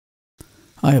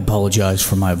I apologize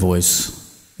for my voice.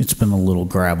 It's been a little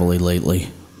gravelly lately.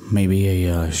 Maybe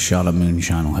a shot of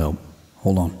moonshine will help.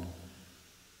 Hold on.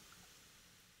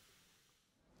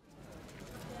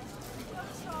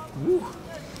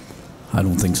 I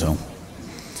don't think so.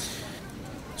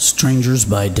 Strangers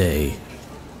by day.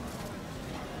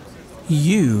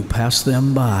 You pass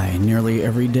them by nearly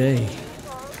every day.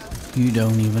 You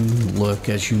don't even look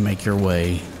as you make your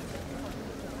way.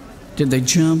 Did they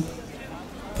jump,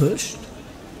 pushed,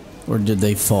 or did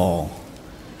they fall?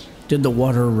 Did the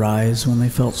water rise when they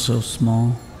felt so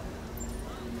small?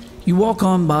 You walk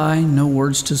on by, no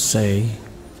words to say.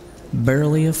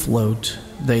 Barely afloat,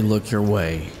 they look your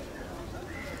way.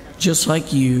 Just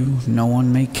like you, no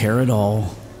one may care at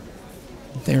all.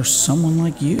 There's someone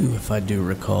like you, if I do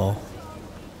recall.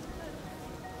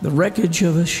 The wreckage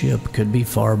of a ship could be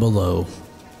far below.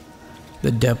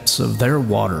 The depths of their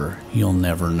water you'll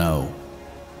never know.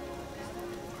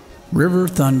 River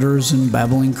thunders and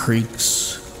babbling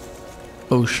creeks.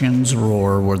 Oceans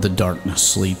roar where the darkness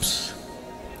sleeps.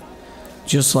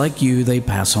 Just like you, they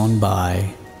pass on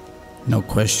by. No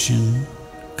question,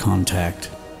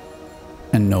 contact,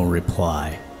 and no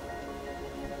reply.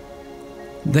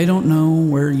 They don't know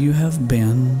where you have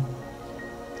been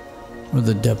or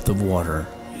the depth of water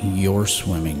you're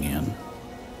swimming in.